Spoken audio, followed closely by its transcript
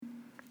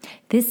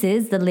This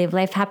is the Live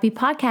Life Happy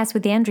podcast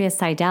with Andrea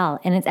Seidel,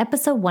 and it's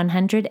episode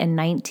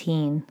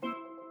 119.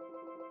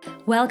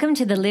 Welcome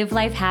to the Live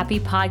Life Happy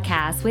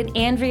podcast with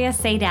Andrea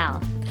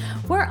Seidel.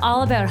 We're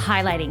all about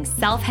highlighting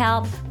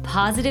self-help,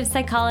 positive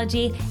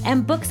psychology,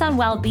 and books on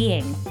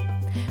well-being.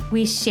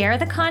 We share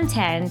the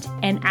content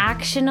and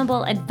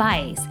actionable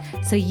advice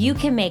so you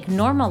can make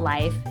normal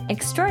life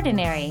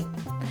extraordinary.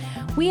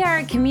 We are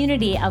a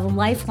community of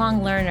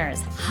lifelong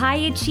learners, high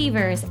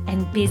achievers,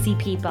 and busy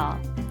people.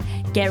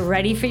 Get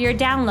ready for your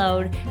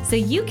download so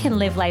you can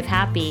live life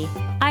happy.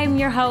 I'm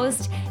your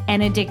host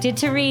and addicted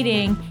to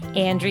reading,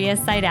 Andrea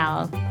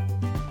Seidel.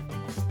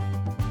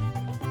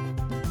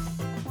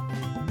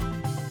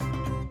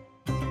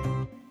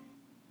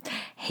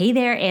 Hey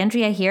there,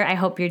 Andrea here. I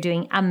hope you're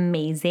doing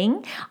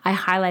amazing. I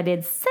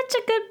highlighted such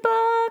a good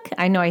book.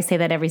 I know I say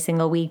that every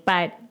single week,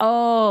 but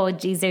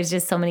there's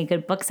just so many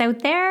good books out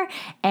there.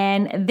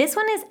 And this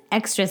one is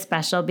extra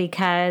special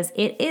because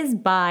it is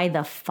by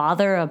the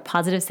father of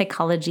positive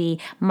psychology,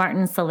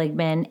 Martin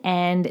Seligman.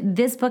 And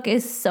this book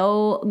is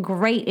so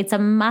great. It's a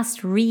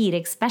must read,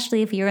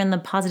 especially if you're in the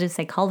positive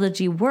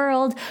psychology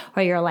world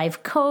or you're a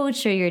life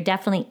coach or you're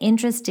definitely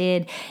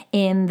interested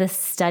in the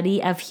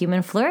study of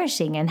human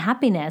flourishing and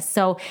happiness.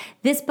 So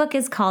this book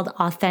is called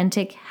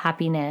Authentic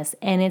Happiness,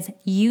 and it's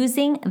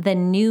using the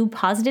new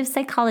positive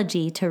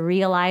psychology to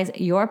realize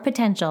your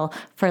potential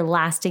for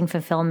lasting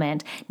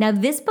fulfillment. Now,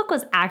 this book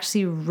was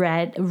actually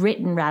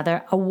written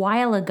a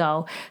while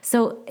ago.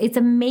 So it's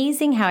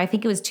amazing how, I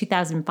think it was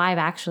 2005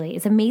 actually,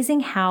 it's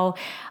amazing how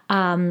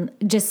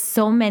just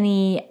so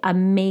many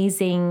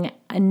amazing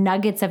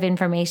nuggets of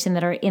information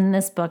that are in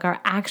this book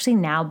are actually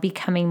now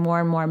becoming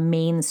more and more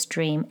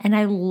mainstream. And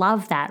I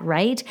love that,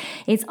 right?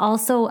 It's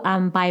also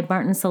by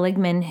Martin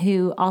Seligman,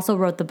 who also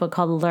wrote the book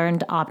called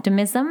Learned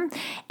Optimism.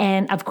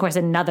 And of course,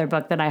 another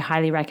book that I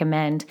highly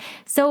recommend.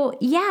 So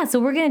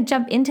we're going to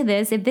jump into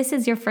this. If this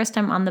is your first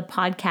time on the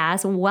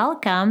podcast,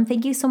 welcome.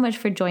 Thank you so much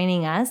for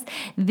joining us.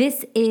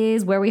 This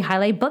is where we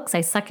highlight books.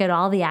 I suck at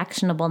all the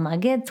actionable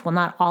nuggets. Well,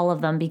 not all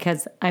of them,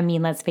 because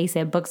let's face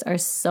it, books are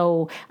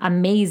so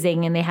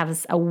amazing and they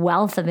have a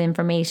wealth of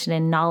information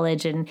and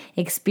knowledge and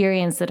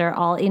experience that are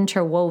all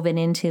interwoven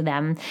into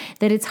them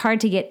that it's hard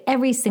to get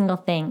every single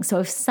thing. So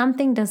if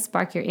something does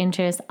spark your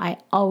interest, I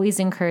always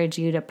encourage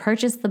you to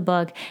purchase the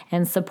book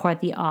and support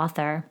the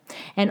author.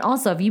 And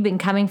also, if you've been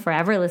coming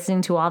forever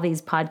listening to all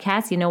these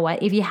podcasts, you know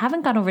what? If you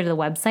haven't gone over to the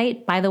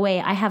website, by the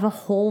way, I have a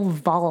whole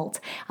vault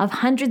of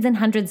hundreds and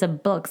hundreds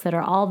of books that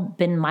are all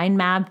been mind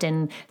mapped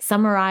and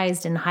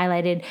summarized and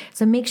highlighted.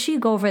 So make sure you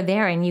go over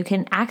there and you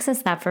can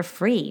access that for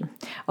free.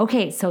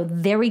 Okay, so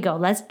there we go.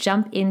 Let's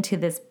jump into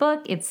this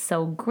book. It's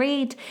so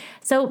great.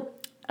 So,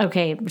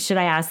 should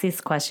I ask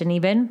this question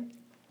even?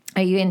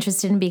 Are you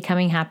interested in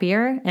becoming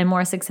happier and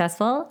more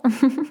successful?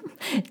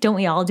 Don't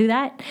we all do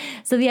that?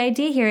 So the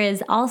idea here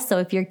is also,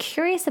 if you're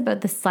curious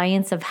about the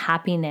science of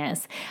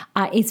happiness,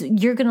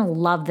 you're going to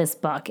love this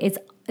book.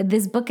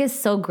 This book is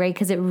so great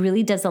because it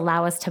really does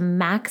allow us to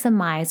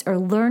maximize or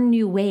learn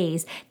new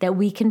ways that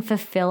we can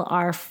fulfill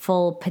our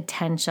full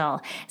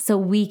potential. So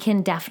we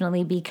can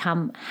definitely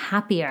become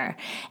happier.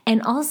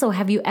 And also,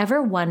 have you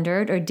ever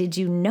wondered, or did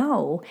you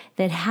know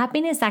that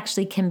happiness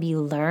actually can be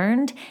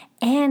learned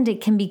and it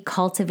can be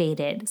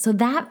cultivated? So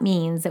that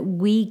means that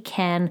we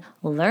can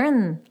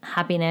learn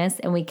happiness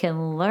and we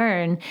can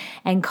learn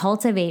and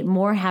cultivate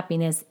more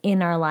happiness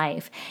in our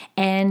life.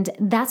 And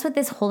that's what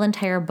this whole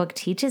entire book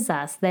teaches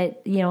us,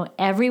 that,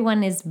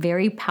 everyone is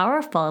very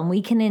powerful and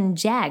we can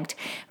inject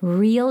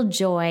real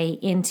joy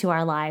into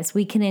our lives.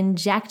 We can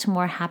inject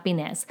more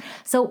happiness.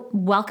 So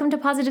welcome to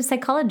positive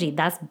psychology.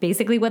 That's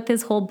basically what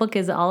this whole book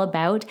is all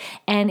about.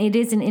 And it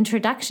is an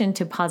introduction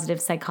to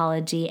positive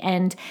psychology.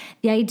 And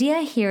the idea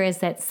here is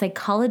that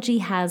psychology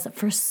has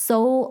for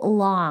so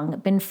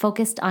long been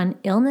focused on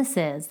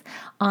illnesses,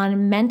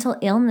 on mental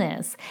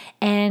illness.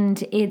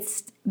 And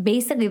it's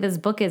basically, this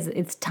book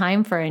it's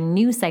time for a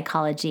new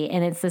psychology,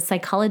 and it's the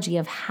psychology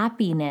of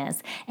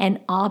happiness and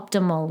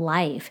optimal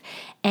life.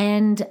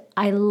 And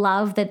I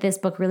love that this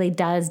book really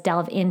does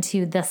delve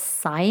into the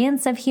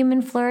science of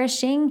human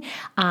flourishing,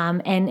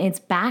 and it's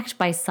backed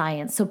by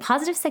science. So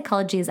positive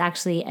psychology is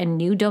actually a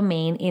new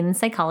domain in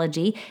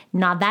psychology,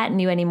 not that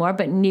new anymore,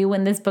 but new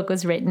when this book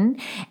was written.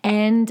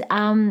 And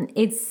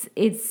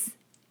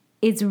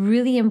it's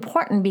really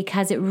important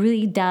because it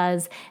really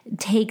does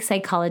take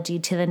psychology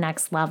to the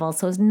next level.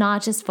 So it's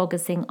not just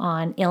focusing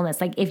on illness.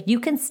 Like, if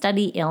you can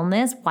study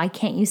illness, why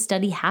can't you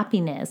study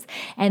happiness?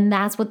 And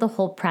that's what the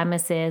whole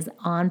premise is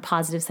on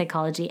positive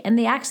psychology. And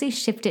they actually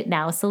shift it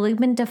now.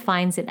 Seligman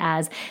defines it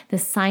as the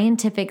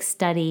scientific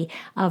study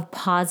of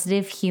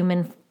positive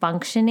human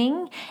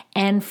functioning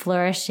and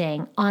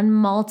flourishing on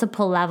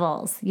multiple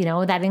levels.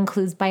 That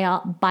includes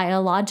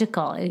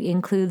biological, it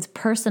includes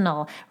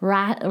personal,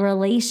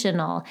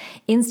 relational,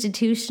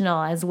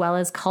 institutional, as well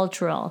as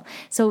cultural.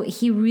 So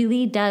he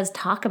really does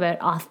talk about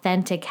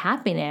authentic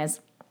happiness.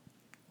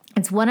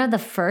 It's one of the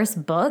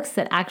first books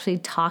that actually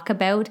talk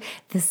about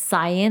the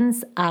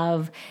science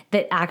of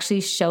that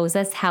actually shows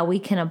us how we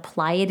can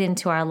apply it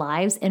into our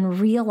lives and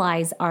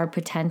realize our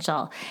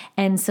potential.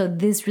 And so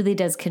this really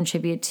does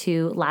contribute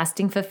to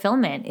lasting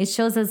fulfillment. It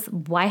shows us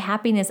why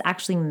happiness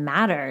actually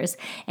matters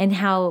and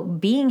how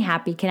being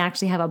happy can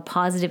actually have a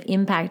positive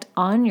impact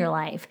on your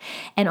life.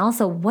 And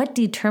also what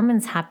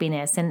determines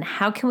happiness and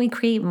how can we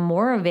create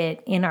more of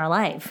it in our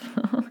life.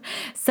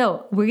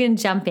 So we're going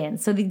to jump in.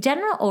 So the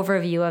general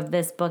overview of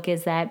this book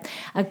is that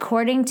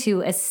according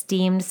to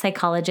esteemed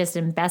psychologist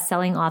and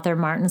best-selling author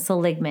Martin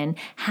Seligman,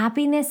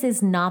 happiness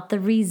is not the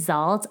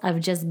result of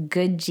just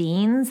good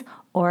genes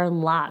or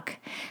luck.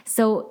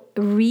 So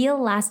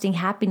real lasting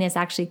happiness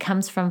actually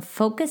comes from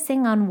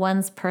focusing on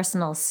one's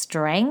personal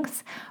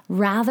strengths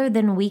rather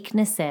than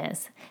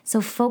weaknesses.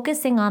 So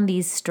focusing on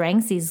these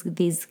strengths,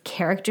 these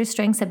character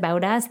strengths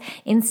about us,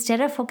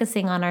 instead of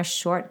focusing on our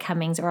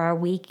shortcomings or our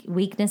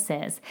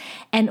weaknesses,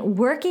 and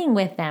working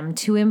with them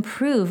to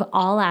improve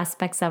all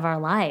aspects of our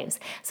lives.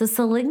 So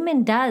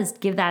Seligman does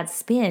give that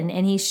spin,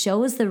 and he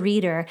shows the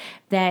reader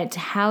that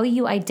how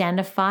you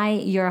identify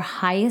your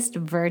highest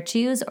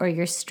virtues or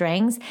your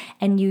strengths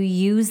and you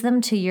use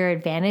them to your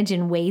advantage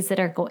in ways that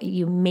are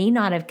you may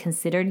not have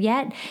considered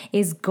yet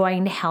is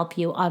going to help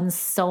you on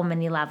so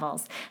many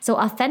levels. So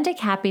Authentic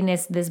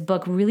Happiness, this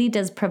book really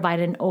does provide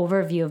an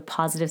overview of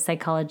positive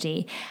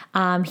psychology.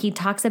 He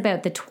talks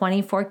about the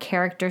 24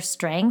 character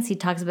strengths. He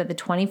talks about the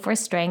 24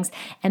 strengths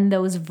and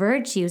those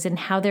virtues and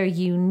how they're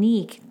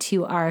unique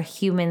to our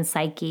human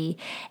psyche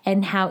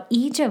and how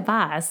each of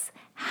us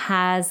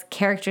has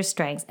character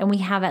strengths, and we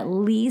have at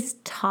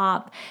least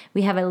 5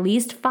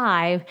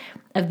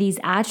 of these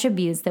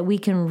attributes that we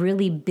can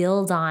really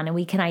build on and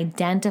we can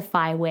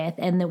identify with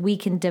and that we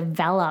can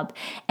develop,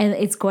 and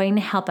it's going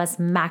to help us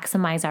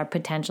maximize our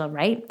potential,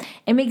 right?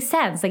 It makes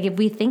sense. Like if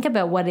we think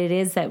about what it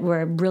is that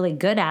we're really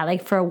good at,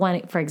 like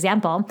for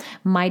example,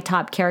 my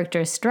top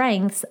character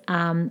strengths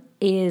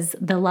is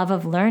the love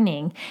of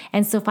learning.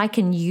 And so if I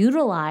can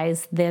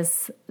utilize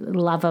this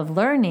love of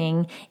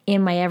learning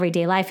in my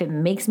everyday life, it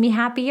makes me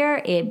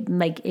happier. It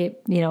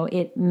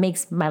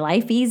makes my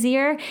life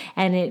easier,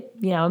 and it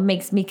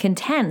makes me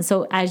content.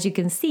 So as you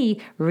can see,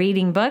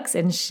 reading books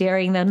and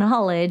sharing the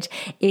knowledge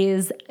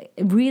is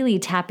really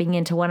tapping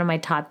into one of my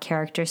top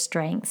character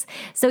strengths.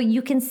 So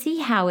you can see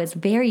how it's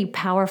very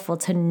powerful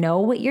to know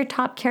what your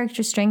top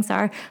character strengths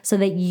are so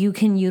that you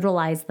can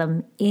utilize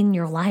them in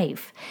your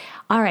life.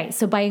 All right,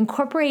 so by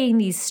incorporating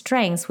these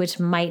strengths, which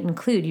might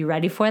include, you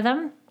ready for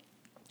them?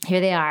 Here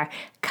they are: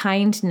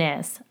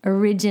 kindness,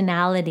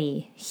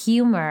 originality,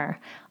 humor,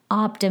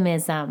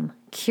 optimism,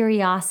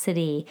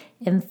 curiosity,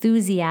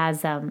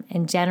 enthusiasm,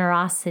 and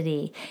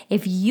generosity.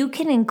 If you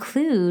can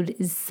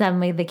include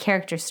some of the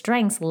character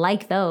strengths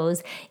like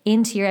those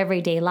into your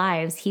everyday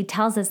lives, he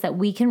tells us that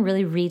we can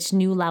really reach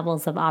new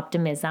levels of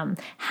optimism,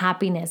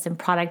 happiness, and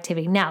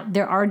productivity. Now,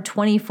 there are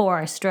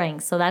 24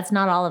 strengths, so that's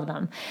not all of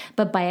them.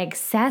 But by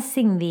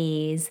accessing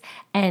these,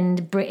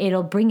 and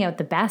it'll bring out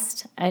the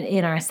best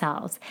in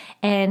ourselves.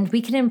 And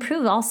we can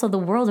improve also the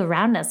world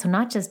around us, so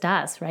not just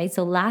us, right?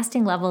 So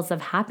lasting levels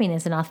of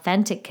happiness and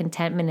authentic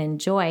contentment and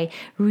joy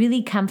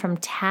really come from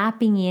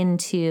tapping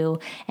into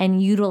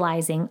and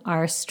utilizing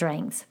our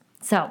strengths.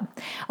 So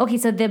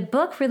the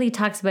book really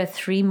talks about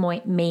 3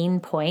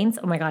 main points.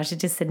 Oh my gosh, it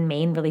just said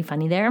main, really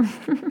funny there.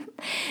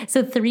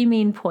 So 3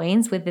 main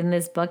points within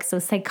this book. So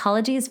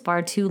psychology is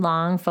far too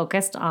long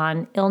focused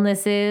on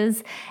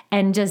illnesses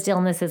and just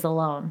illnesses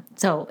alone.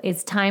 So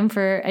it's time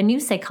for a new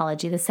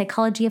psychology, the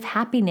psychology of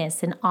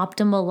happiness and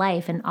optimal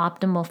life and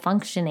optimal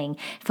functioning,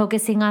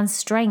 focusing on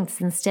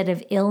strengths instead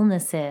of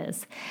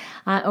illnesses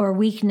or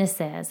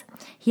weaknesses.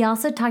 He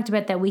also talked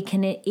about that we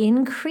can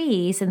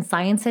increase, and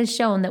science has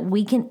shown that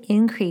we can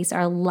increase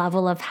our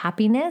level of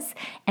happiness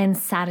and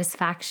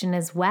satisfaction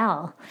as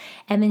well.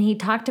 And then he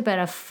talked about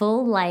a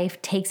full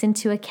life takes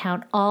into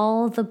account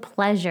all the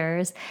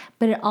pleasures,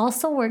 but it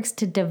also works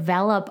to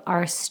develop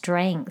our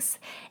strengths.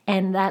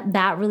 And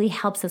that really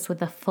helps us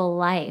with a full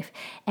life,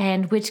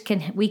 and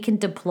we can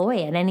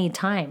deploy at any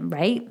time,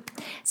 right?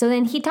 So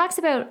then he talks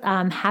about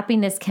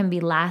happiness can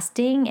be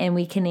lasting and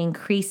we can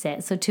increase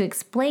it. So to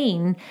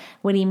explain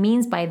what he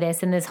means by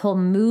this, and this whole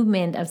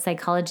movement of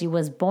psychology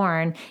was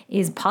born,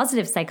 is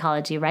positive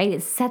psychology, right?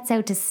 It sets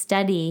out to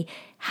study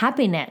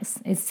happiness.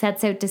 It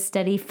sets out to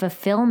study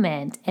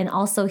fulfillment and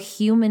also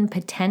human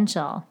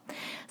potential.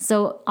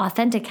 So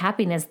Authentic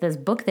Happiness, this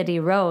book that he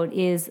wrote,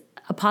 is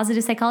a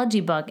positive psychology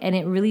book, and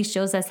it really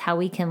shows us how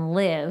we can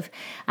live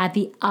at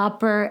the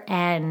upper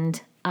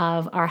end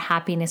of our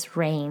happiness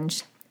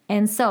range.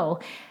 And so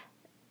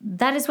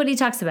that is what he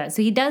talks about.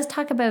 So he does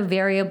talk about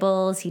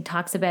variables. He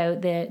talks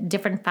about the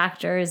different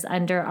factors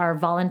under our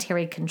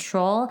voluntary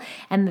control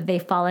and that they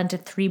fall into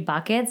 3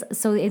 buckets.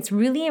 So it's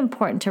really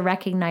important to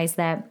recognize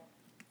that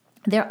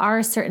there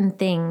are certain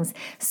things,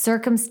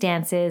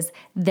 circumstances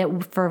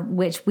that for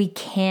which we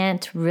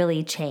can't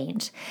really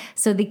change.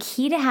 So the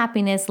key to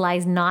happiness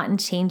lies not in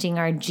changing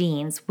our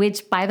genes,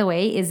 which, by the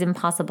way, is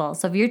impossible.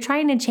 So if you're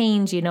trying to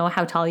change,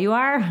 how tall you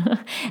are,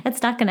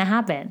 it's not going to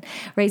happen,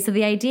 right? So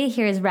the idea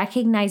here is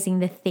recognizing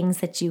the things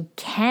that you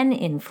can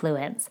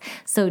influence.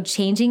 So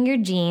changing your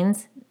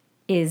genes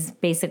is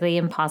basically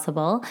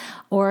impossible,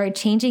 or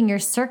changing your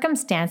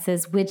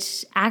circumstances,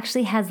 which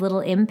actually has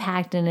little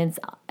impact and it's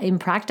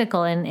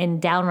impractical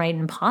and downright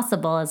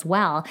impossible as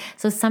well.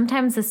 So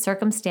sometimes the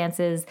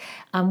circumstances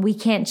we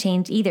can't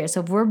change either.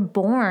 So if we're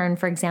born,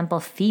 for example,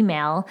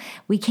 female,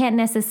 we can't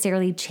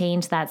necessarily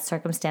change that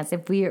circumstance.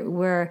 If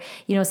we're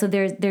so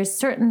there's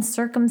certain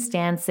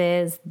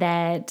circumstances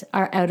that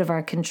are out of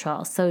our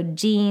control. So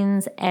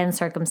genes and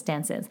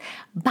circumstances,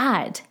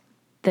 but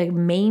the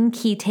main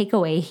key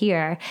takeaway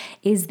here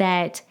is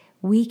that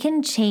we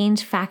can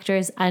change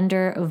factors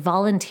under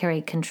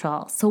voluntary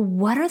control. So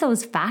what are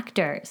those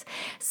factors?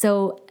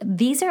 So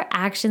these are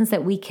actions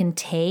that we can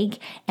take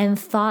and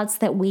thoughts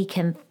that we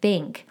can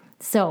think.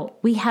 So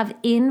we have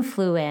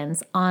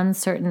influence on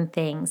certain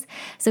things.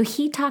 So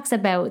he talks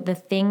about the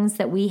things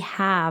that we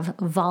have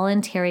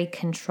voluntary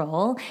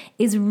control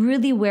is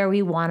really where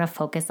we want to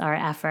focus our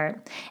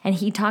effort. And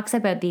he talks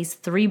about these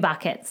 3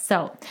 buckets.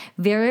 So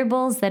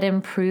variables that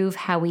improve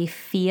how we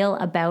feel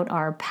about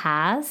our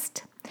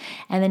past.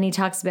 And then he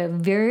talks about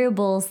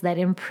variables that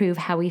improve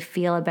how we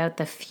feel about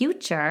the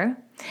future.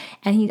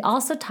 And he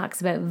also talks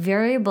about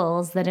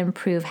variables that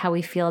improve how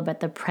we feel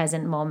about the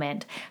present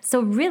moment. So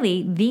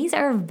really, these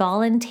are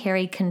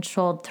voluntary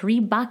controlled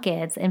 3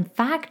 buckets and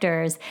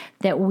factors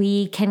that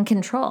we can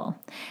control.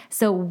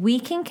 So we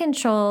can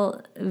control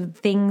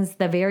things,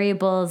 the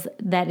variables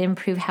that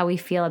improve how we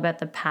feel about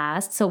the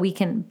past. So we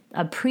can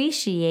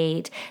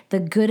appreciate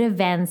the good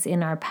events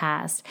in our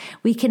past.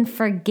 We can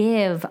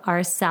forgive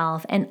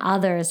ourselves and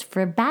others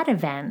for bad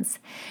events.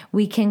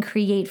 We can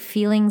create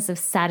feelings of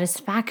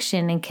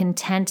satisfaction and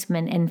contentment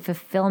and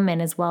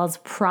fulfillment, as well as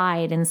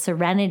pride and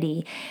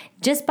serenity,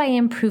 just by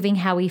improving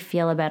how we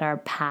feel about our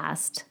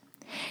past.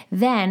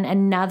 Then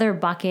another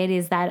bucket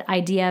is that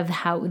idea of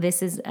how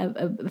this is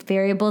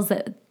variables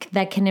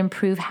that can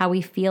improve how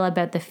we feel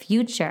about the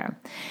future.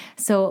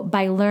 So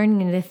by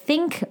learning to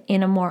think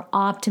in a more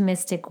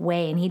optimistic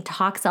way, and he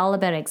talks all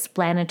about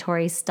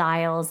explanatory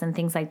styles and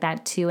things like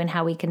that too, and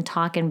how we can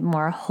talk in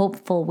more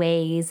hopeful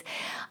ways.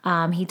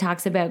 He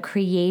talks about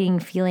creating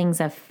feelings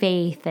of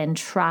faith and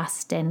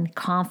trust and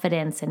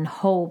confidence and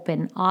hope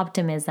and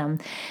optimism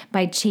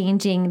by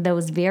changing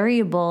those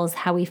variables,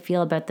 how we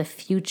feel about the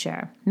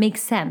future.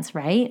 Makes sense,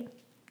 right?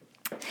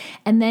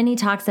 And then he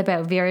talks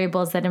about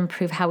variables that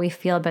improve how we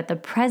feel about the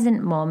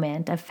present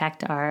moment,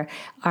 affect our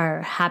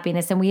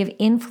happiness, and we have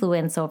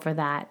influence over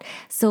that.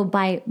 So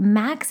by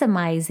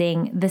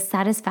maximizing the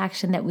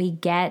satisfaction that we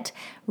get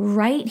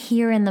right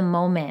here in the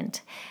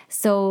moment,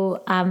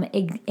 so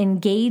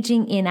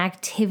engaging in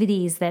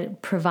activities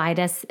that provide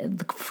us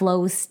the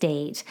flow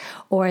state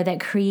or that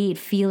create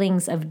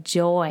feelings of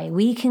joy.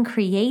 We can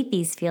create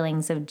these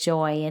feelings of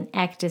joy and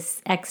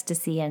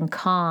ecstasy and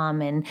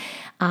calm and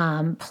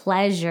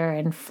pleasure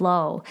and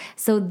flow.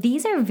 So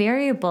these are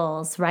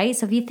variables, right?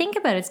 So if you think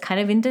about it, it's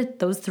kind of into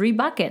those 3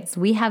 buckets.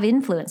 We have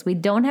influence. We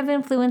don't have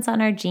influence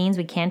on our genes.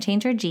 We can't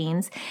change our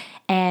genes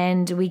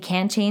and we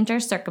can't change our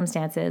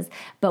circumstances,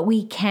 but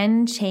we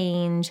can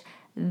change.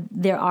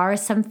 There are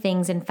some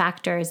things and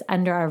factors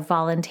under our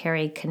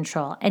voluntary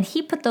control. And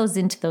he put those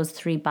into those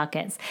 3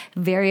 buckets.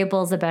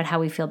 Variables about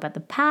how we feel about the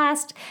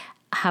past,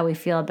 how we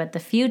feel about the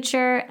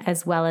future,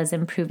 as well as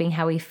improving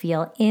how we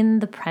feel in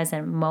the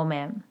present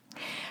moment.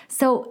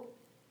 So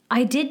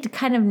I did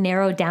kind of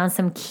narrow down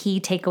some key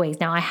takeaways.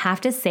 Now, I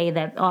have to say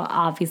that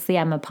obviously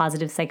I'm a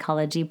positive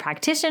psychology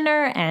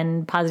practitioner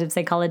and positive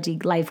psychology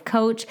life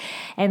coach.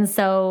 And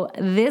so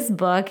this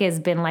book has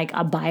been like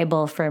a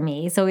Bible for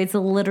me. So it's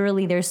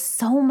literally, there's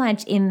so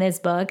much in this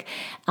book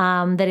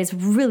that is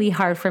really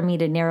hard for me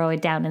to narrow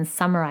it down and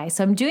summarize.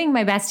 So I'm doing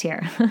my best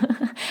here.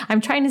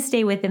 I'm trying to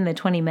stay within the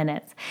 20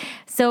 minutes.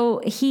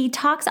 So he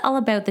talks all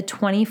about the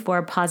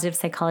 24 positive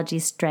psychology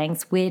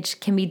strengths, which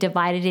can be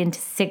divided into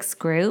 6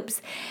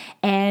 groups.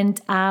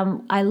 And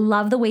I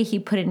love the way he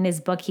put it in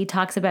his book. He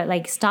talks about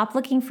stop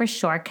looking for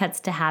shortcuts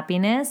to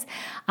happiness.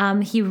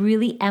 He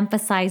really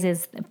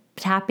emphasizes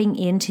tapping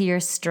into your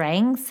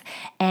strengths.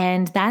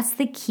 And that's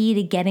the key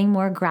to getting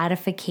more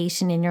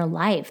gratification in your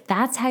life.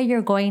 That's how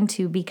you're going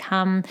to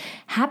become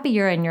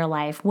happier in your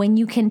life, when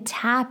you can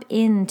tap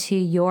into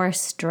your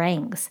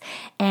strengths.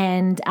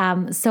 And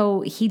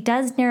so he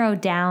does narrow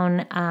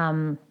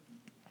down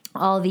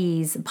all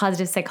these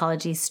positive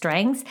psychology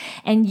strengths,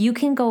 and you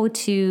can go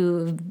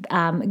to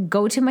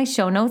my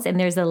show notes, and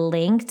there's a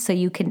link so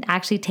you can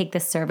actually take the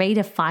survey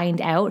to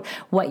find out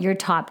what your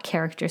top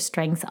character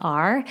strengths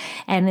are,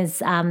 and is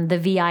the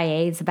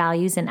VIA's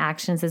values and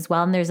actions as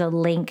well. And there's a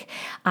link.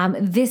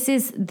 This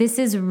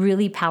is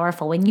really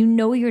powerful. When you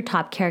know your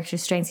top character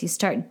strengths, you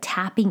start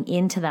tapping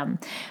into them.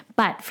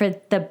 But for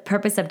the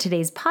purpose of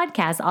today's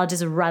podcast, I'll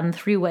just run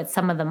through what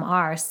some of them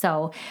are.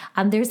 So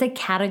there's a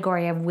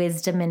category of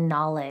wisdom and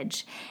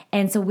knowledge.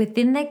 And so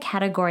within that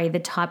category, the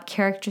top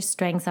character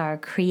strengths are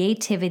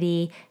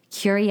creativity,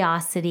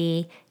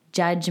 curiosity,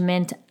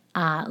 judgment,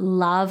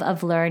 love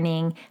of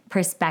learning,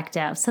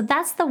 perspective. So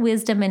that's the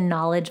wisdom and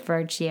knowledge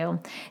virtue.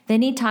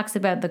 Then he talks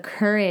about the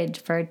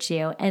courage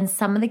virtue, and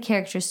some of the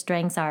character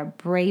strengths are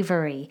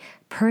bravery,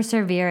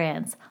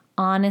 perseverance,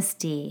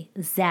 honesty,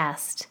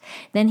 zest.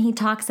 Then he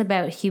talks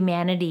about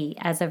humanity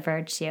as a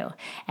virtue,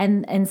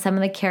 and some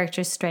of the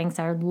character strengths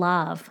are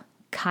love,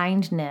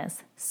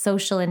 kindness,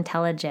 social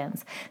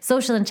intelligence.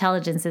 Social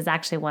intelligence is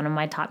actually one of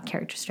my top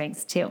character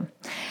strengths too.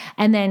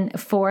 And then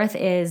fourth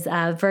is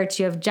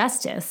virtue of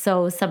justice.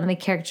 So some of the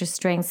character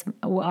strengths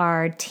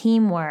are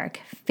teamwork,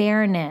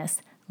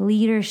 fairness,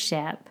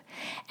 leadership.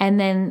 And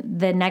then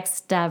the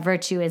next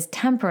virtue is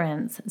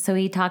temperance. So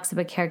he talks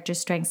about character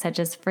strengths such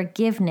as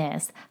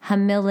forgiveness,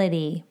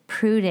 humility,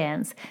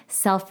 prudence,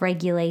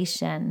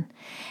 self-regulation.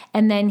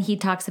 And then he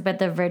talks about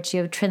the virtue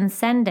of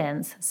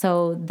transcendence.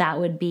 So that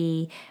would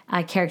be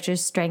character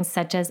strengths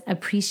such as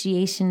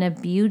appreciation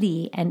of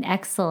beauty and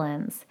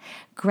excellence,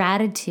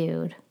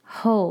 gratitude,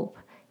 hope,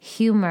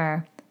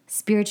 humor,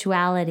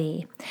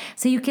 spirituality.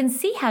 So you can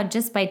see how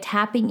just by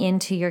tapping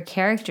into your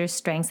character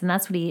strengths, and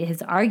that's what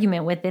his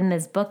argument within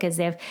this book is,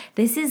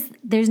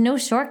 there's no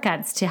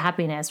shortcuts to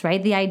happiness,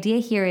 right? The idea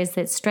here is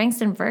that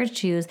strengths and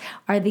virtues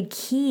are the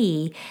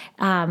key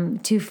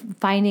to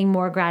finding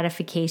more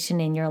gratification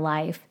in your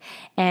life.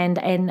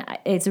 And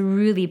it's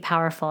really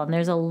powerful. And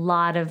there's a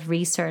lot of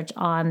research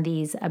on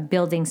these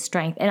building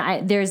strength.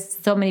 And there's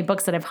so many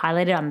books that I've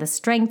highlighted on the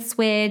strength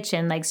switch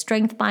and like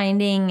strength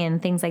finding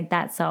and things like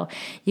that. So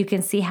you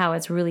can see how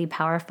it's really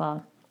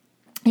powerful.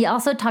 He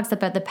also talks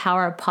about the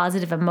power of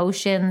positive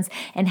emotions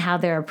and how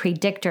they're a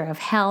predictor of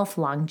health,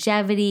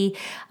 longevity.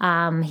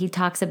 He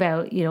talks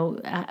about,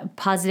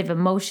 positive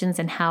emotions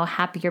and how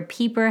happier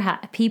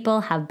people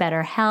have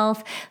better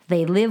health.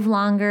 They live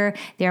longer.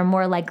 They're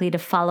more likely to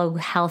follow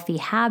healthy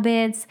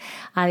habits.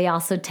 They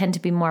also tend to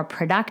be more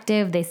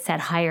productive. They set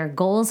higher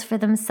goals for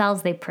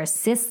themselves. They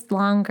persist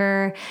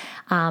longer.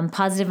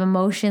 Positive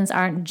emotions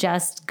aren't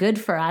just good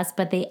for us,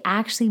 but they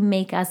actually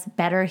make us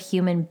better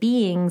human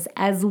beings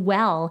as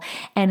well.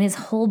 And his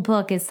whole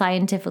book is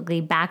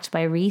scientifically backed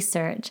by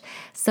research.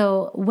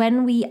 So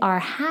when we are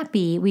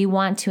happy, we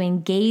want to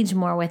engage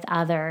more with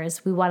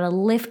others. We want to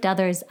lift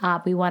others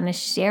up. We want to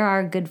share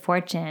our good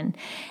fortune.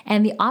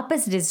 And the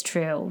opposite is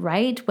true,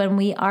 right? When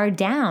we are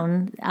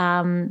down,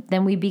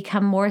 then we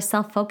become more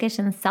self-focused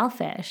and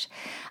selfish.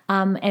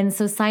 And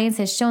so science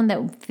has shown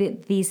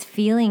that these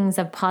feelings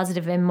of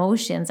positive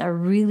emotions are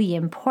really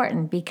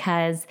important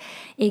because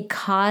it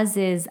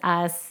causes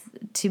us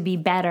to be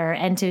better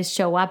and to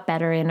show up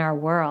better in our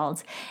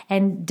world.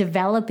 And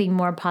developing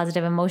more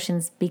positive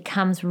emotions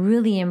becomes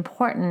really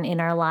important in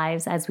our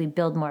lives as we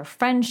build more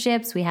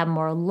friendships, we have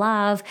more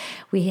love,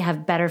 we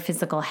have better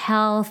physical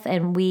health,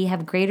 and we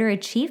have greater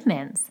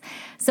achievements.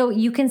 So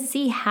you can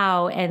see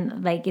how,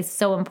 and like it's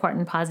so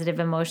important, positive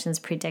emotions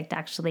predict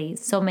actually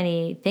so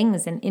many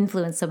things and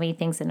influence so many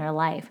things in our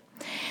life.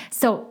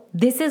 So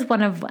this is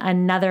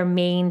another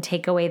main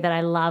takeaway that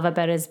I love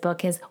about his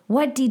book is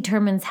what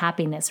determines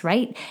happiness,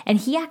 right? And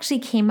he actually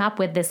came up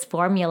with this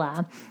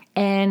formula.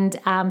 And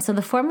so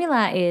the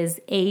formula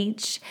is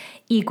H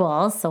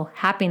equals, so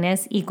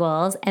happiness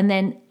equals, and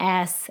then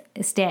S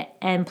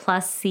and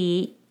plus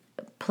C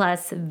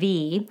plus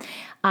V.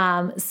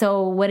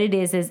 So what it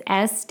is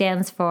S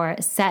stands for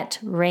set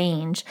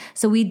range.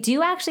 So we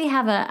do actually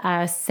have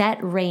a set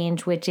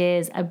range, which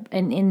is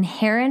an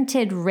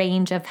inherited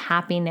range of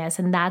happiness,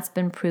 and that's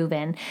been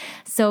proven.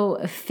 So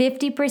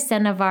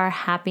 50% of our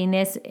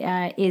happiness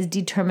is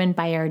determined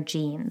by our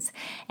genes.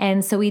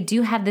 And so we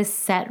do have this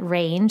set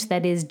range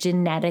that is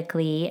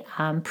genetically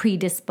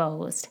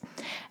predisposed.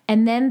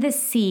 And then the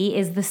C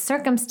is the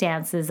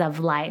circumstances of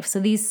life.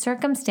 So these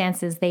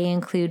circumstances, they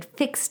include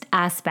fixed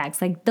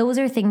aspects. Like those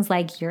are things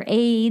like your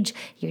age,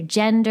 your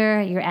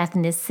gender, your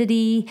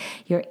ethnicity,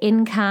 your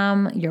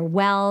income, your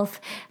wealth.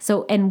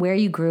 So, and where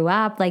you grew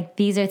up. Like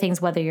these are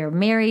things, whether you're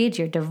married,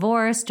 you're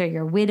divorced, or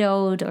you're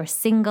widowed or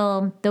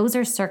single. Those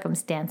are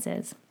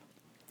circumstances.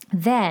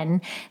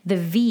 Then the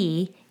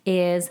V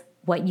is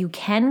what you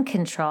can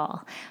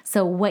control.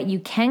 So what you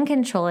can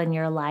control in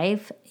your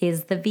life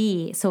is the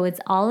V. So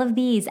it's all of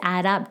these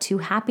add up to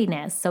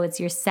happiness. So it's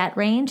your set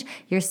range,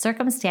 your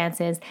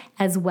circumstances,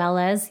 as well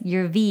as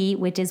your V,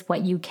 which is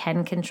what you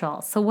can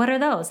control. So what are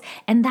those?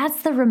 And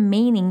that's the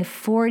remaining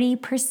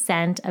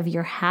 40% of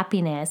your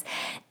happiness.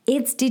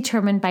 It's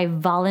determined by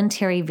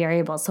voluntary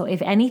variables. So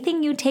if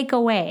anything you take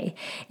away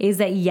is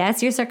that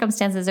yes, your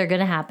circumstances are going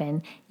to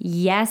happen.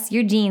 Yes,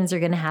 your genes are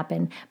going to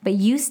happen, but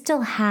you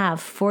still have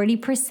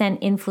 40%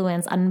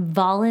 influence on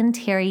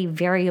voluntary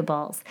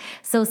variables.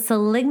 So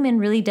Seligman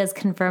really does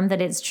confirm that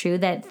it's true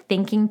that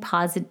thinking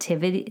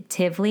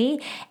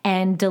positively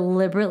and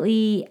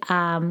deliberately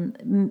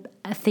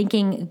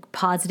thinking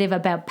positive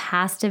about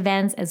past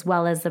events as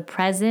well as the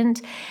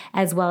present,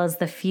 as well as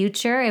the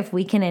future, if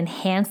we can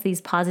enhance these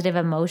positive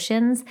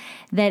emotions,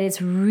 that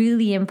it's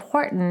really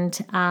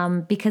important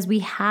because we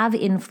have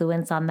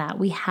influence on that.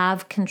 We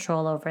have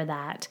control over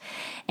that.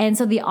 And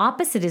so the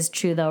opposite is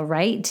true though,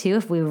 right? Too,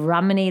 if we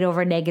ruminate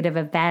over negative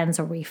events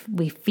or we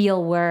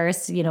feel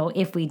worse,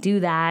 if we do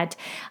that,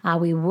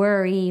 we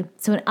worry.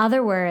 So in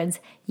other words,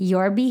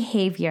 your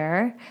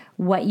behavior,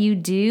 what you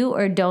do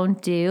or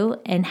don't do,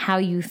 and how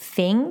you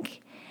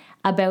think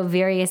about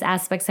various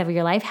aspects of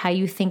your life, how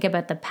you think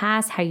about the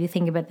past, how you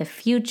think about the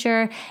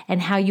future,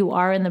 and how you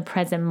are in the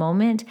present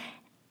moment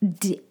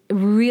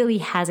really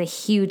has a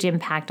huge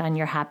impact on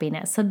your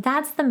happiness. So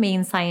that's the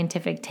main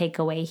scientific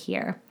takeaway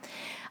here.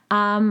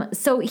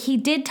 So he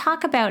did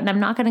talk about, and I'm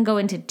not going to go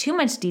into too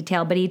much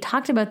detail, but he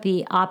talked about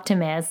the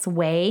optimist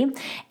way,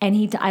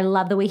 and I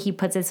love the way he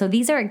puts it. So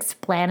these are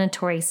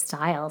explanatory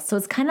styles. So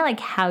it's kind of like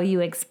how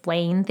you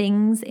explain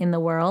things in the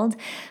world.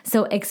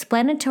 So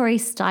explanatory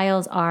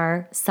styles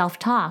are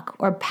self-talk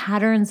or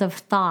patterns of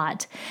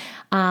thought,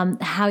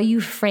 how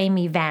you frame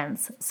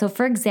events. So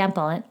for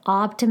example, an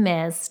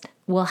optimist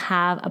will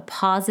have a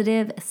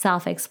positive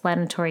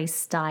self-explanatory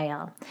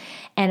style,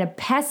 and a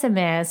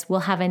pessimist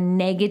will have a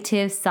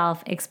negative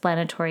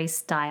self-explanatory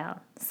style.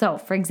 So,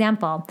 for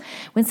example,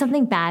 when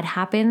something bad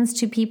happens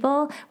to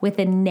people with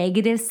a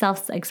negative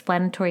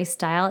self-explanatory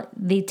style,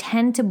 they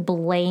tend to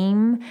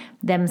blame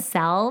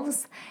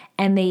themselves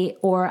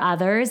or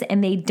others,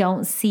 and they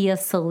don't see a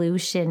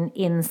solution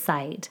in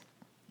sight.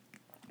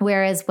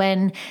 Whereas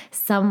when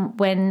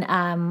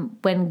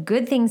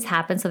good things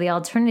happen, so the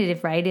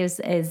alternative, right,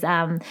 is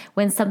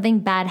when something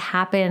bad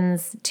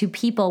happens to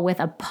people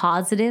with a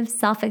positive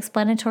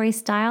self-explanatory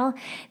style,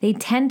 they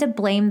tend to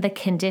blame the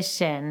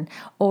condition,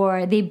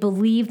 or they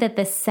believe that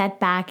the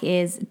setback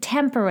is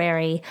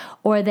temporary,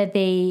 or that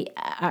they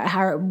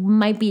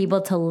might be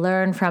able to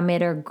learn from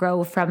it or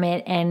grow from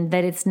it, and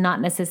that it's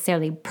not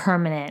necessarily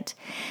permanent.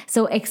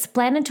 So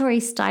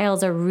explanatory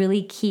styles are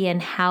really key in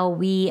how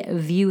we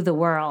view the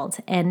world,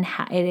 and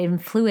how it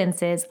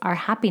influences our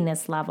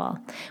happiness level,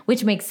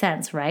 which makes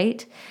sense,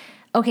 right?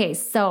 Okay,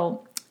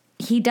 so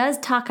he does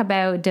talk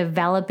about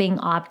developing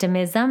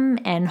optimism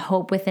and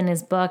hope within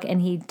his book,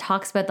 and he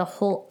talks about the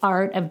whole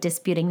art of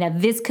disputing. Now,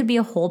 this could be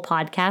a whole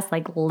podcast,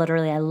 like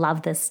literally, I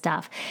love this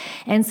stuff.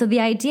 And so the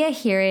idea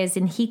here is,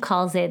 and he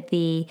calls it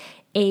the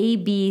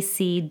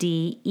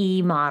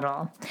ABCDE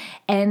model.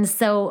 And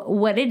so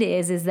what it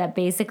is that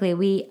basically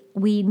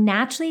we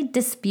naturally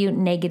dispute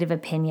negative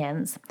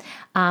opinions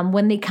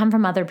when they come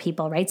from other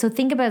people, right? So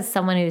think about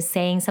someone who's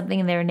saying something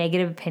in their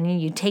negative opinion,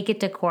 you take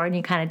it to court and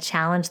you kind of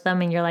challenge them,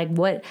 and you're like,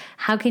 what,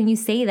 how can you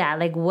say that?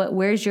 Like,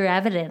 where's your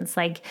evidence?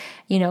 Like,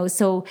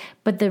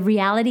 but the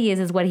reality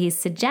is what he's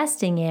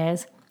suggesting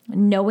is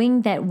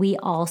knowing that we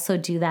also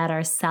do that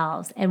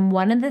ourselves. And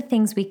one of the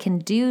things we can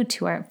do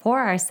for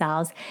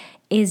ourselves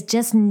is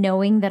just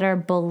knowing that our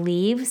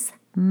beliefs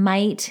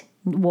might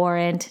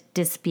warrant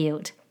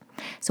dispute.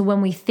 So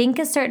when we think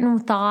a certain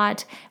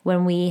thought,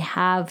 when we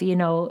have,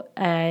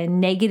 a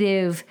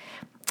negative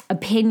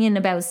opinion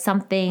about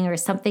something, or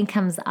something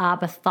comes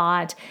up, a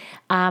thought,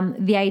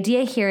 the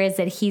idea here is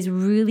that he's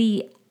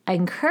really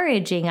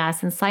encouraging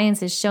us, and science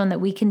has shown that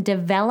we can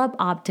develop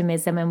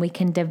optimism and we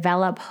can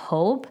develop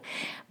hope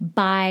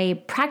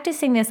by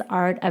practicing this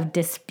art of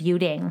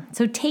disputing.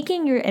 So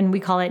and we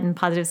call it in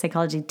positive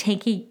psychology,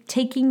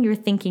 taking your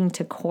thinking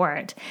to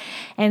court.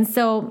 And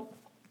so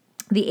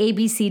the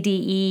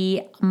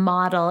ABCDE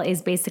model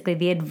is basically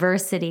the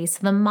adversity. So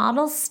the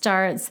model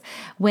starts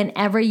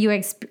whenever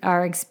you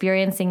are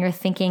experiencing or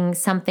thinking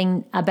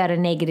something about a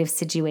negative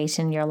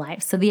situation in your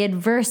life. So the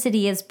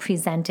adversity is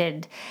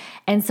presented.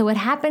 And so what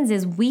happens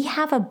is we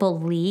have a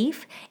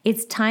belief.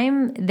 It's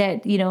time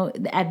that,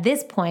 at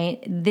this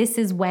point, this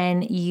is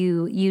when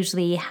you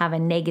usually have a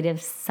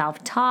negative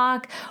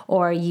self-talk,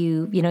 or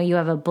you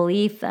have a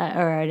belief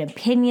or an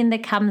opinion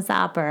that comes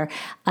up, or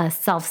a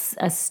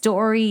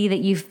story that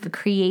you've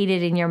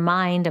created in your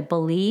mind, a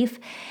belief.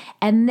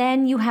 And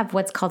then you have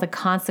what's called a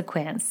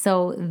consequence.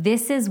 So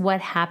this is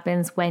what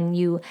happens when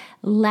you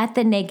let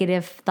the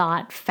negative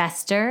thought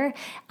fester.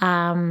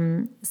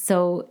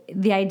 So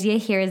the idea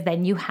here is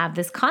then you have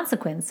this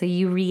consequence. So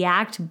you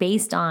react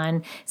based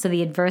on, so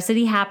the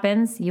adversity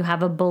happens, you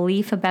have a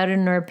belief about it,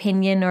 or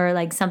opinion, or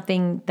like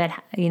something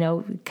that,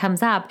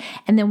 comes up.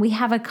 And then we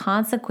have a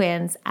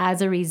consequence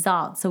as a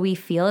result. So we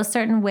feel a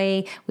certain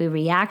way, we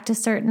react a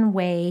certain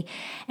way.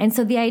 And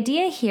so the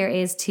idea here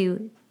is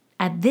to,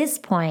 at this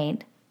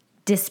point,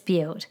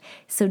 dispute.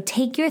 So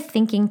take your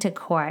thinking to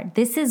court.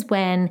 This is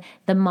when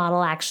the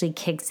model actually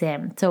kicks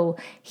in. So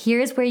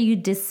here's where you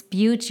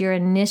dispute your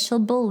initial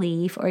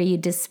belief, or you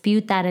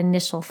dispute that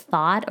initial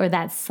thought or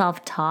that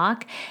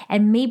self-talk,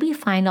 and maybe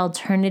find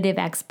alternative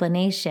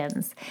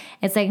explanations.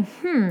 It's like,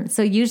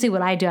 so usually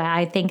what I do,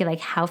 I think like,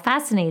 how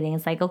fascinating.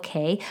 It's like,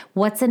 okay,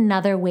 what's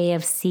another way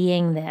of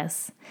seeing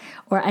this?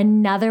 Or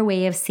another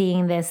way of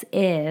seeing this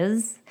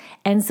is,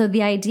 and so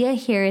the idea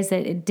here is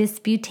that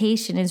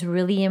disputation is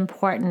really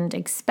important,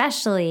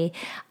 especially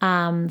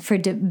for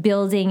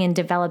building and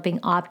developing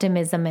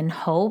optimism and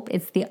hope.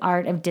 It's the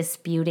art of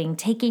disputing,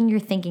 taking your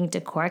thinking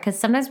to court, because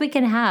sometimes we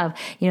can have,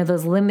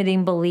 those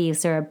limiting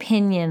beliefs or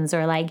opinions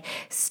or like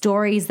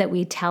stories that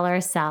we tell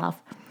ourselves.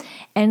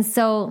 And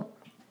so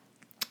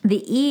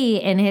the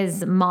E in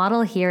his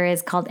model here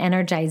is called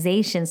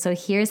energization. So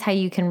here's how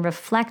you can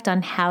reflect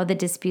on how the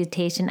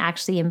disputation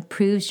actually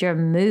improves your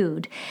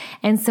mood.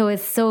 And so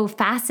it's so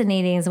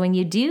fascinating is when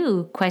you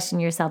do question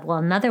yourself, well,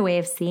 another way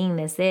of seeing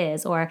this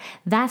is, or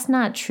that's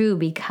not true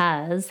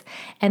because,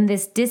 and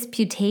this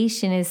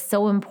disputation is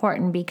so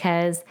important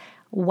because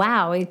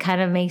wow, it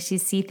kind of makes you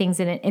see things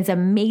in it. It's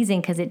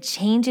amazing because it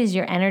changes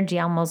your energy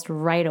almost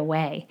right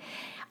away.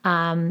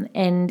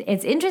 And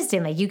it's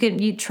interesting, like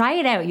you try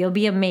it out, you'll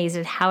be amazed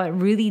at how it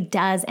really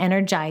does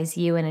energize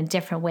you in a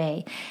different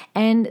way.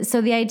 And so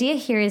the idea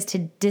here is to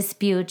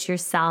dispute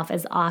yourself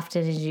as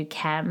often as you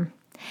can.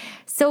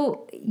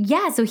 So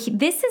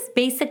this is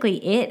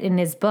basically it in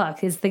his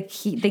book. Is the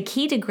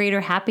key to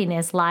greater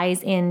happiness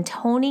lies in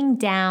toning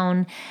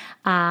down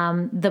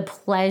the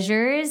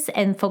pleasures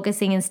and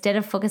instead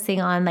of focusing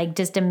on like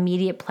just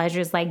immediate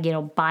pleasures, like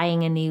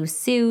buying a new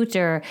suit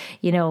or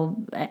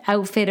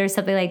outfit or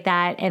something like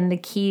that. And the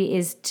key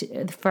is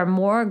for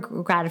more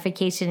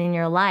gratification in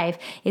your life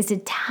is to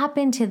tap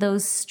into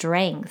those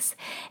strengths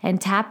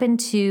and tap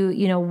into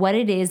what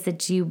it is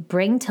that you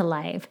bring to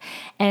life.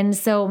 And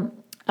so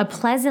a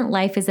pleasant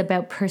life is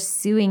about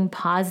pursuing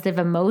positive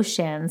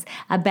emotions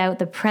about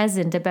the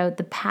present, about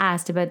the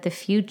past, about the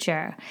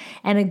future.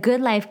 And a good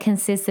life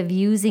consists of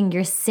using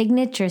your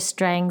signature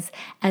strengths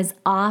as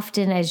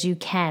often as you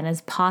can,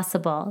 as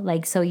possible,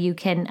 so you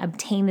can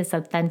obtain this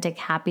authentic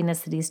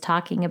happiness that he's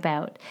talking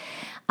about.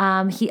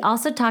 He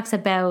also talks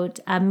about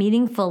a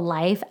meaningful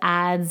life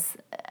adds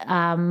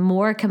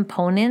more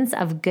components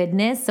of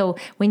goodness. So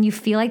when you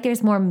feel like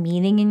there's more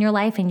meaning in your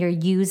life and you're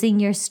using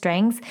your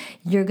strengths,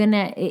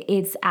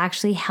 it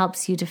actually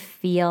helps you to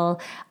feel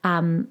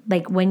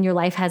like when your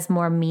life has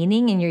more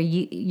meaning and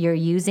you're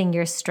using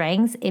your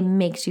strengths, it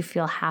makes you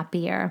feel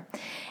happier.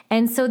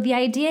 And so the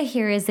idea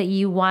here is that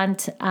you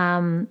want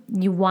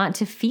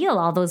to feel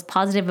all those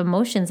positive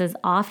emotions as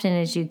often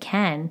as you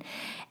can.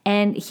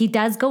 And he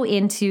does go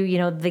into,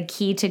 the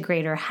key to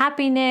greater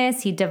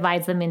happiness. He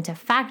divides them into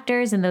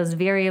factors and those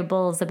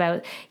variables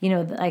about,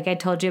 like I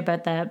told you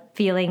about the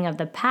feeling of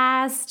the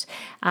past,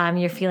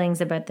 your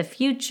feelings about the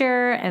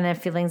future, and then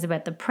feelings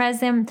about the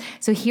present.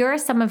 So here are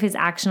some of his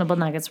actionable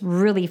nuggets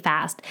really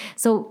fast.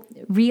 So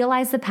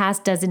realize the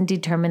past doesn't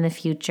determine the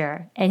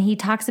future. And he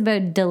talks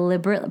about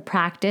deliberate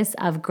practice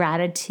of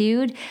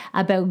gratitude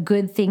about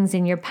good things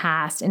in your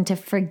past and to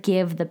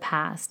forgive the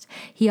past.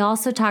 He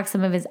also talks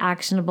some of his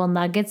actionable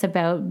nuggets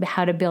about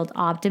how to build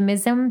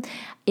optimism.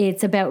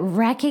 It's about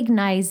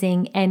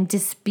recognizing and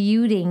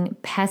disputing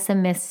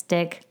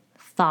pessimistic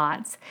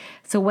thoughts.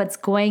 So what's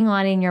going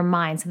on in your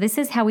mind? So this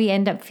is how we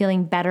end up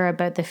feeling better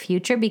about the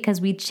future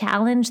because we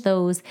challenge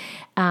those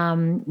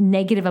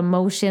negative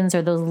emotions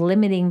or those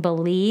limiting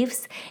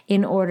beliefs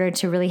in order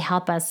to really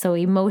help us. So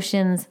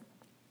emotions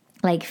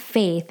like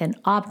faith and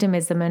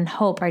optimism and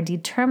hope are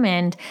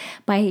determined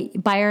by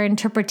our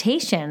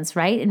interpretations,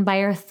 right? And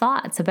by our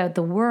thoughts about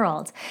the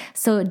world.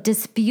 So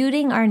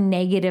disputing our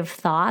negative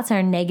thoughts,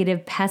 our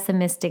negative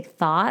pessimistic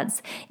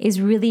thoughts is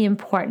really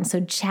important.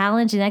 So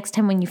challenge the next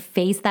time when you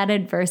face that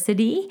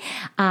adversity,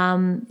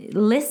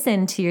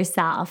 listen to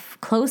yourself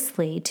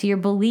closely, to your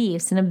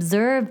beliefs, and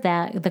observe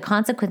the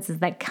consequences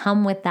that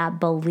come with that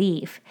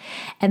belief.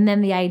 And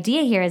then the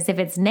idea here is if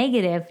it's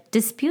negative,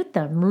 dispute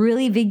them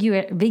really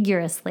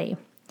vigorously.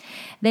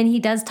 Then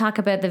he does talk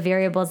about the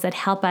variables that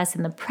help us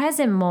in the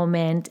present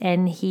moment,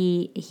 and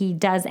he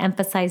does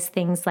emphasize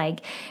things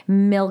like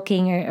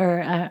milking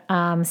or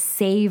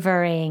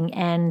savoring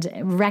and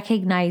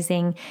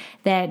recognizing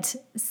that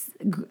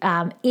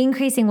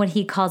increasing what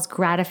he calls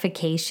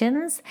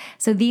gratifications.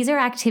 So these are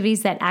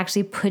activities that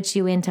actually put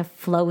you into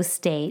flow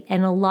state.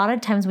 And a lot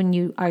of times when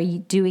you are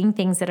doing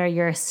things that are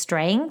your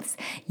strengths,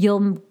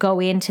 you'll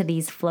go into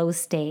these flow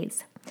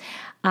states.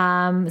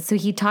 So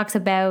he talks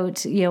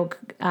about,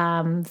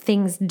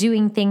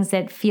 doing things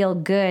that feel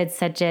good,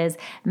 such as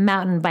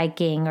mountain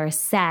biking or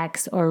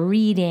sex or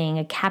reading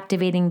a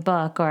captivating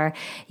book or,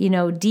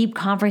 deep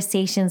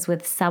conversations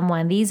with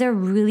someone. These are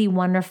really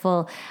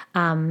wonderful,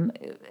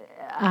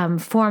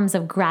 forms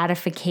of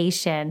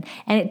gratification,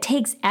 and it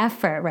takes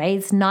effort, right?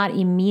 It's not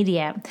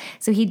immediate.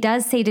 So he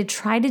does say to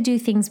try to do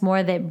things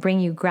more that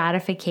bring you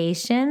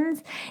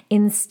gratifications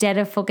instead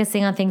of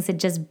focusing on things that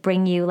just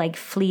bring you like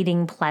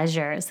fleeting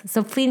pleasures.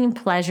 So fleeting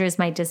pleasures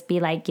might just be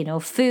like,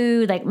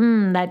 food, like,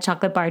 that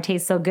chocolate bar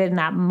tastes so good in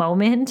that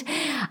moment.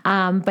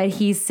 But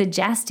he's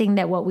suggesting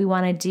that what we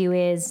want to do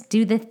is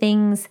do the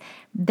things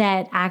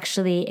that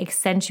actually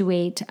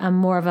accentuate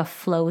more of a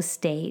flow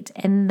state.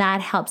 And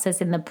that helps us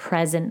in the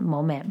present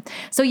moment.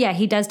 So yeah,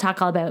 he does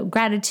talk all about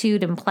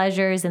gratitude and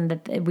pleasures, and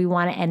that we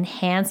want to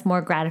enhance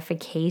more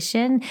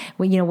gratification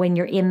when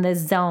you're in the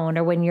zone,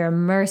 or when you're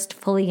immersed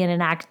fully in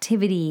an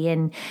activity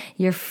and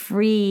you're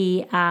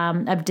free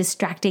of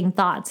distracting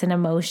thoughts and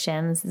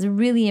emotions. It's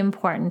really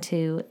important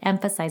to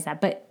emphasize that.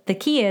 But the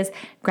key is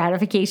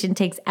gratification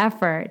takes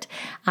effort,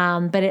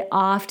 but it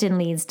often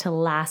leads to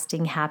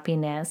lasting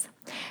happiness.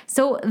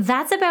 So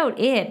that's about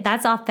it.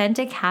 That's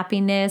Authentic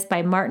Happiness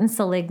by Martin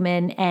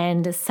Seligman,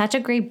 and such a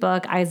great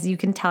book. As you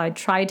can tell, I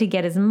tried to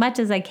get as much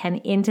as I can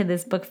into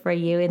this book for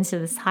you, into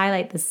this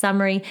highlight, the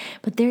summary,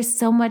 but there's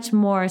so much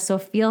more. So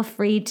feel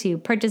free to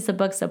purchase the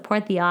book,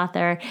 support the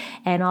author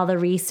and all the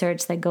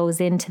research that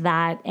goes into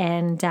that.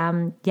 And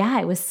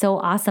it was so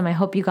awesome. I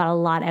hope you got a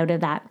lot out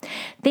of that.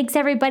 Thanks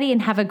everybody,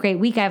 and have a great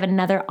week. I have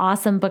another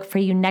awesome book for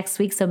you next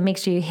week. So make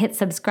sure you hit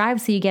subscribe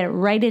so you get it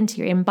right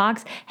into your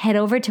inbox. Head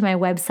over to my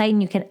website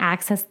and you can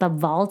access the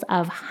vault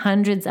of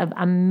hundreds of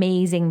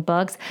amazing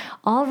books,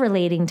 all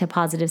relating to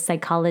positive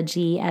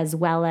psychology as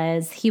well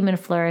as human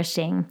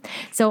flourishing.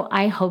 So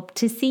I hope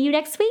to see you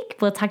next week.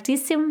 We'll talk to you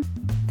soon.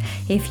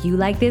 If you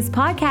like this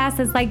podcast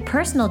as like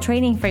personal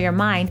training for your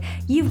mind,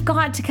 you've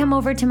got to come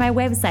over to my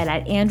website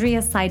at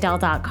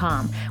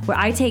AndreaSeidel.com, where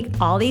I take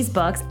all these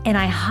books and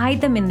I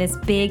hide them in this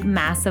big,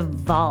 massive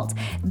vault.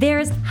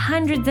 There's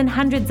hundreds and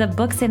hundreds of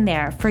books in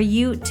there for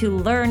you to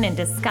learn and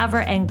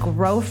discover and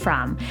grow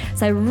from.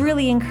 So I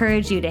really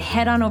encourage you to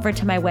head on over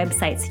to my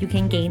website so you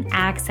can gain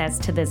access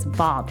to this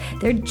vault.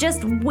 They're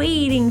just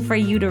waiting for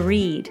you to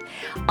read.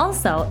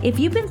 Also, if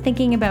you've been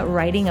thinking about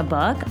writing a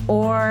book,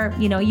 or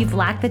you've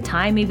lacked the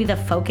time, maybe the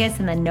focus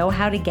and the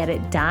know-how to get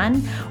it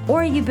done,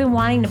 or you've been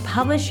wanting to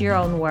publish your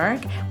own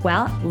work,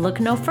 well, look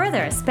no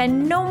further.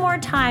 Spend no more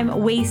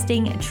time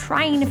wasting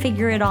trying to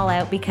figure it all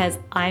out, because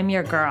I'm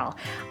your girl.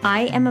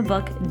 I am a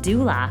book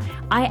doula.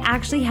 I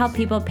actually help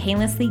people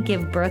painlessly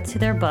give birth to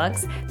their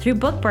books through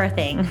book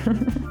birthing.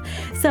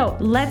 So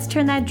let's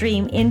turn that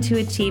dream into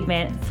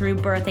achievement through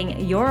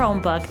birthing your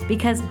own book,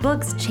 because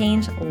books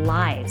change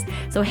lives.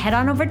 So head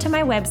on over to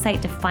my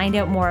website to find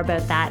out more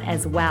about that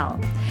as well.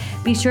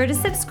 Be sure to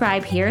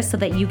subscribe here so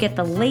that you get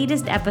the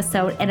latest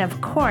episode, and of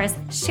course,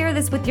 share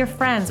this with your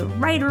friends.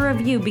 Write a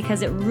review,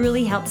 because it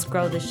really helps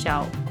grow the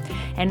show.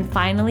 And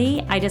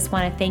finally, I just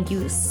want to thank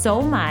you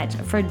so much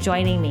for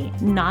joining me,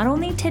 not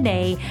only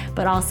today,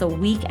 but also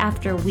week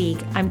after week.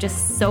 I'm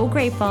just so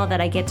grateful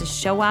that I get to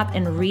show up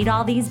and read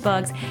all these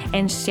books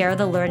and share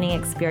the learning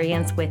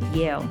experience with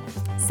you.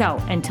 So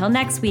until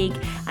next week,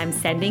 I'm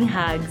sending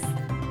hugs.